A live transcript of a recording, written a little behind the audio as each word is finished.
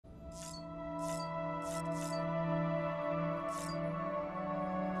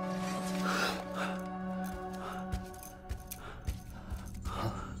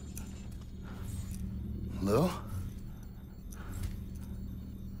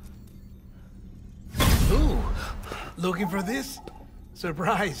Looking for this?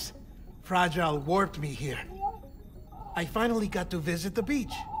 Surprise. Fragile warped me here. I finally got to visit the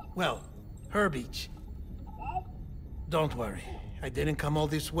beach. Well, her beach. Don't worry. I didn't come all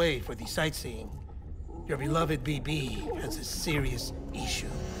this way for the sightseeing. Your beloved BB has a serious issue.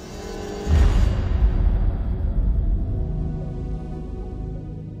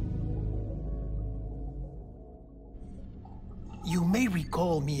 You may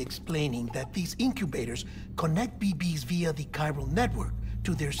recall me explaining that these incubators connect BBs via the chiral network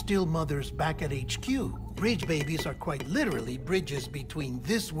to their still mothers back at HQ. Bridge babies are quite literally bridges between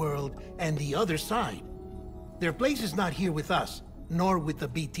this world and the other side. Their place is not here with us, nor with the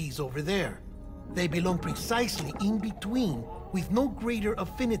BTs over there. They belong precisely in between, with no greater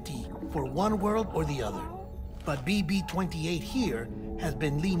affinity for one world or the other. But BB-28 here has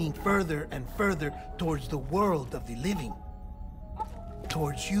been leaning further and further towards the world of the living.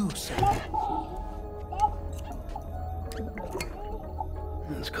 Towards you, Sam.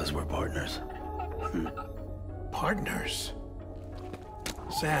 It's because we're partners. Partners?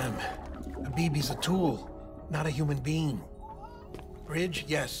 Sam, a BB's a tool, not a human being. Bridge,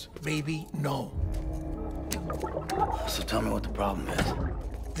 yes. Baby, no. So tell me what the problem is.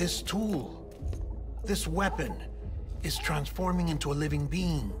 This tool, this weapon, is transforming into a living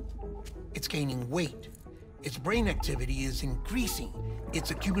being. It's gaining weight. Its brain activity is increasing. It's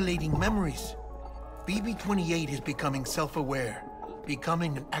accumulating memories. BB-28 is becoming self-aware,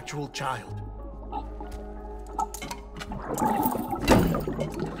 becoming an actual child.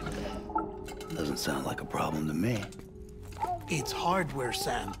 Doesn't sound like a problem to me. It's hardware,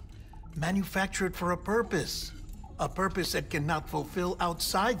 Sam. Manufactured for a purpose. A purpose it cannot fulfill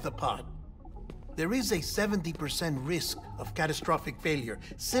outside the pod. There is a 70% risk of catastrophic failure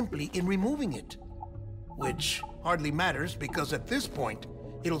simply in removing it. Which hardly matters because at this point,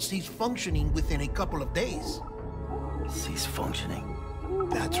 it'll cease functioning within a couple of days. Cease functioning?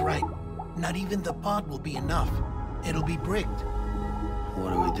 That's right. Not even the pod will be enough. It'll be bricked.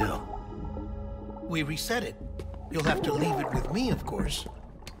 What do we do? We reset it. You'll have to leave it with me, of course.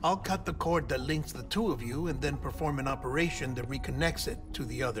 I'll cut the cord that links the two of you and then perform an operation that reconnects it to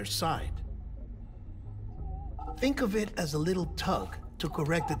the other side. Think of it as a little tug to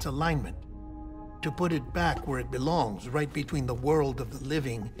correct its alignment. To put it back where it belongs, right between the world of the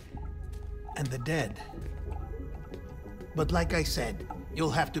living and the dead. But like I said,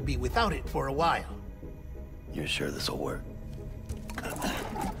 you'll have to be without it for a while. You're sure this'll work?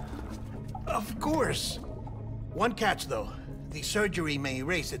 Of course. One catch, though. The surgery may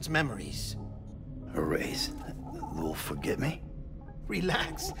erase its memories. Erase? They'll forget me?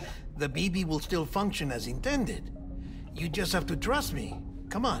 Relax. The BB will still function as intended. You just have to trust me.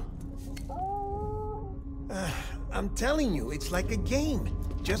 Come on. I'm telling you, it's like a game.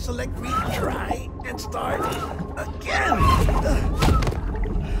 Just select retry and start again.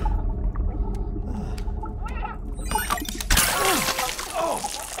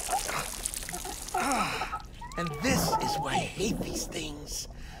 And this is why I hate these things.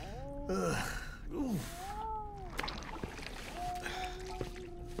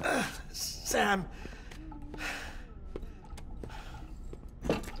 Sam,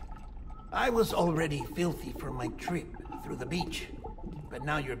 I was already filthy from my trip through the beach, but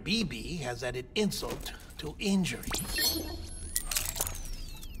now your BB has added insult to injury.